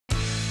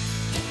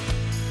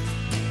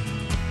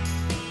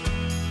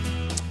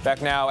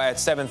Back now at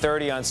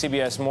 7:30 on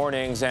CBS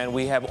Mornings, and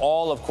we have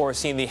all, of course,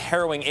 seen the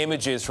harrowing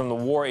images from the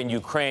war in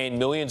Ukraine.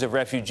 Millions of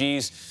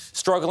refugees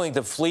struggling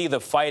to flee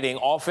the fighting,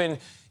 often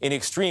in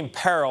extreme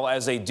peril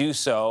as they do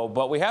so.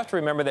 But we have to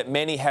remember that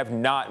many have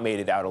not made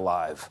it out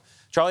alive.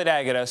 Charlie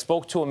D'Agata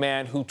spoke to a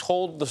man who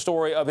told the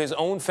story of his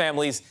own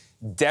family's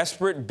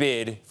desperate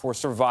bid for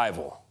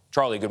survival.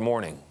 Charlie, good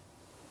morning.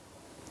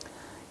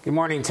 Good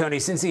morning, Tony.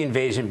 Since the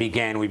invasion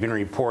began, we've been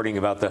reporting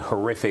about the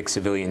horrific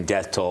civilian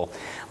death toll.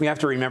 We have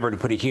to remember to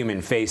put a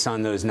human face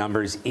on those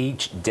numbers.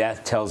 Each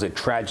death tells a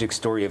tragic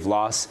story of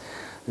loss.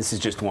 This is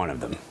just one of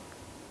them.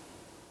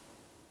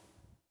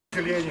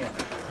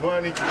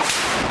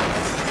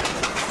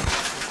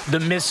 The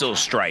missile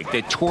strike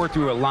that tore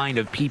through a line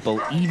of people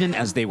even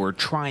as they were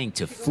trying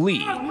to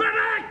flee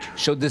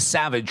showed the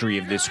savagery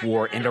of this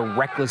war and a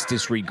reckless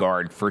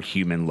disregard for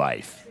human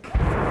life.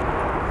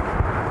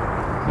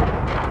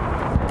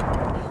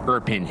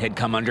 Irpin had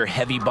come under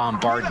heavy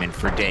bombardment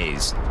for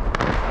days.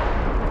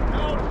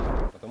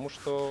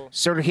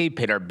 Lynsey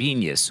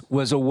Addario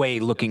was away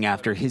looking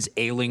after his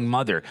ailing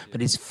mother, but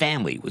his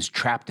family was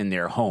trapped in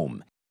their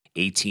home.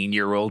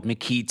 18-year-old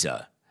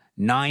Mikita,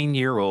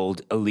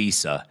 9-year-old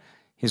Elisa,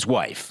 his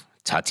wife,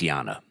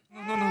 Tetiana.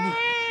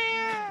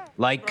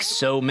 Like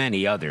so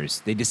many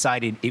others, they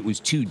decided it was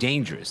too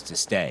dangerous to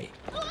stay.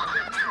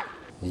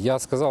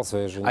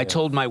 I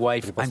told my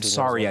wife, I'm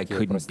sorry I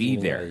couldn't be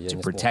there to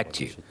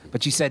protect you.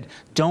 But she said,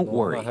 don't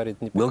worry,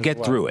 we'll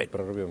get through it.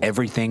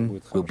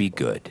 Everything will be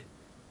good.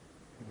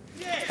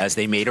 As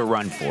they made a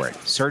run for it,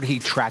 Lynsey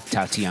tracked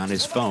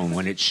Tatiana's phone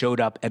when it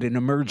showed up at an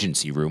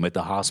emergency room at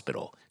the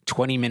hospital.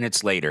 20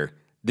 minutes later,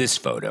 this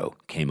photo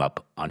came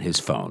up on his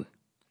phone.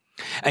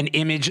 An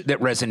image that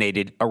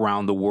resonated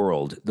around the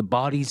world, the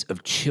bodies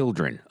of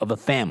children of a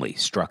family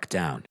struck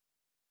down.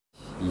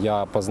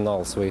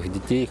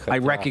 I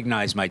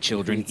recognized my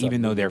children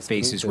even though their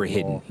faces were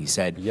hidden, he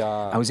said.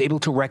 I was able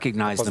to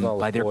recognize them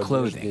by their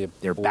clothing,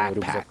 their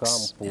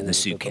backpacks, and the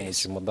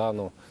suitcase.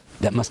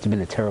 That must have been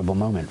a terrible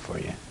moment for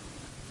you.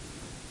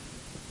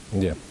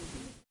 Yeah.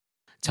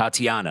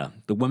 Tatiana,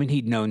 the woman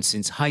he'd known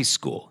since high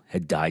school,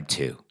 had died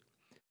too.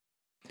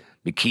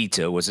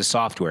 Mikita was a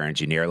software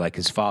engineer like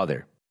his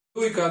father.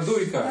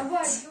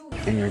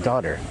 And your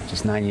daughter,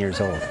 just 9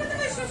 years old.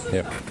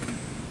 Yep.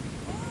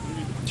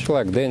 She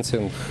liked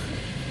dancing,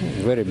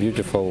 very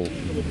beautiful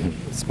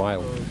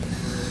smile.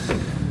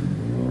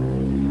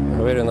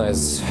 Very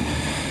nice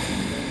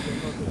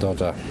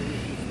daughter.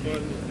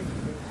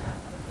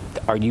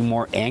 Are you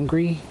more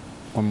angry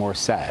or more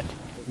sad?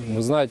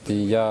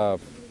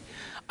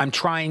 I'm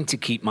trying to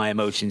keep my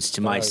emotions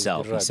to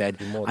myself, he said.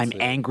 I'm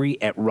angry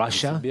at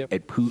Russia,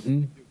 at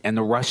Putin, and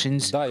the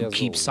Russians who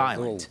keep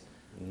silent.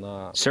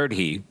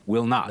 Lynsey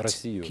will not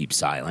keep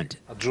silent,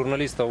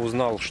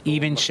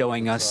 even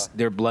showing us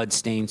their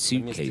blood-stained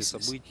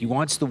suitcases. He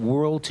wants the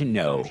world to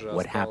know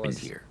what happened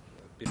here.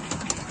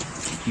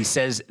 He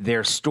says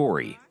their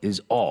story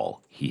is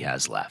all he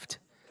has left.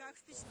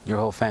 Your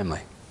whole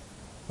family?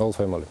 Whole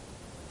family,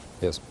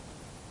 yes.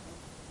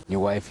 Your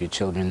wife, your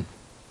children,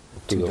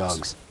 two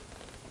dogs.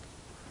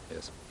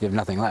 Yes. You have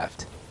nothing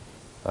left.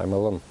 I'm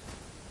alone.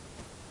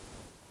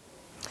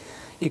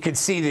 You could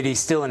see that he's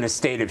still in a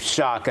state of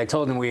shock. I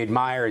told him we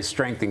admire his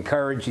strength and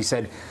courage. He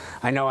said,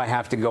 I know I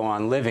have to go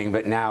on living,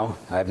 but now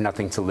I have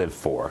nothing to live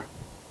for.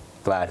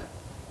 Vlad?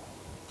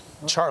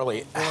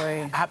 Charlie,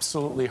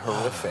 absolutely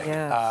horrific.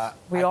 Yes.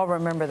 We all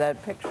remember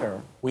that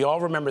picture. We all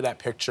remember that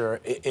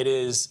picture. It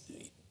is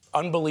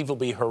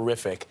unbelievably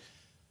horrific.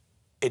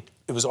 It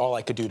was all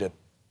I could do to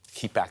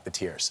keep back the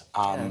tears.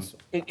 Yes.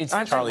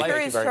 I'm Charlie,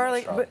 curious,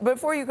 Charlie, Charlie. but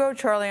before you go,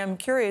 Charlie, I'm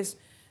curious.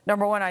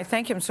 Number one, I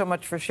thank him so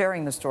much for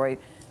sharing the story.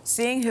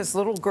 Seeing his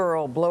little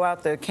girl blow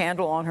out the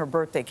candle on her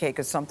birthday cake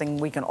is something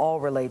we can all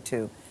relate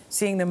to.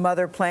 Seeing the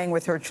mother playing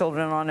with her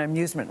children on an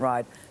amusement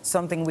ride,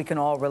 something we can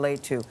all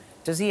relate to.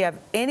 Does he have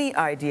any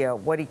idea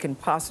what he can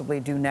possibly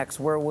do next?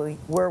 Where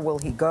will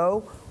he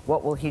go?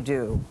 What will he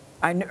do?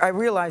 I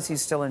realize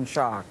he's still in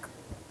shock.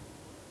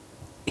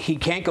 He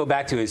can't go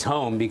back to his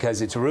home because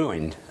it's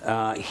ruined.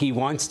 He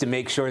wants to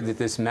make sure that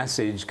this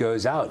message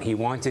goes out. He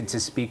wanted to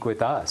speak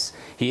with us.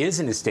 He is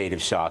in a state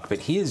of shock, but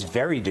he is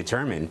very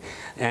determined.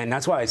 And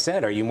that's why I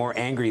said, are you more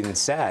angry than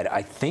sad?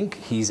 I think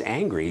he's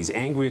angry. He's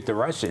angry with the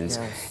Russians.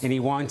 Yes. And he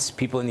wants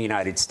people in the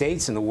United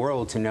States and the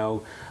world to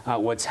know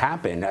what's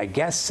happened. I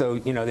guess so,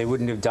 you know, they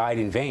wouldn't have died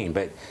in vain.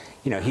 But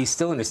you know, he's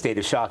still in a state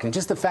of shock. And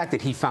just the fact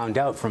that he found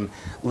out from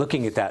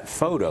looking at that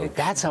photo,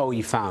 that's how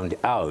he found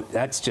out.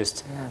 That's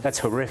just, that's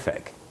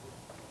horrific.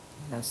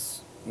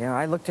 Yes. Yeah,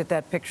 I looked at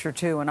that picture,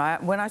 too.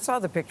 And when I saw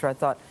the picture, I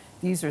thought,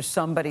 these are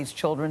somebody's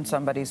children,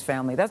 somebody's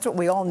family. That's what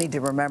we all need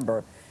to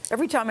remember.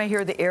 Every time I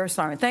hear the air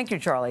siren, thank you,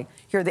 Charlie,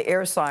 hear the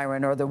air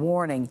siren or the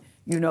warning,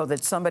 you know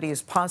that somebody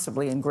is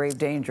possibly in grave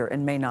danger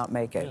and may not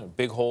make it. Yeah,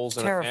 big holes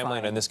in a family,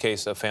 and in this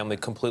case, a family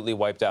completely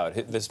wiped out.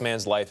 This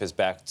man's life is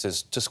back to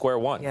square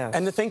one. Yes.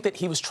 And to think that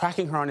he was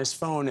tracking her on his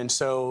phone, and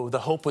so the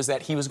hope was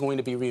that he was going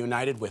to be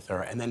reunited with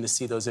her, and then to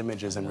see those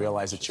images and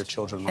realize it's your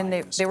children. And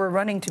they were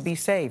running to be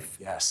safe.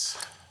 Yes.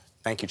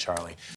 Thank you, Charlie.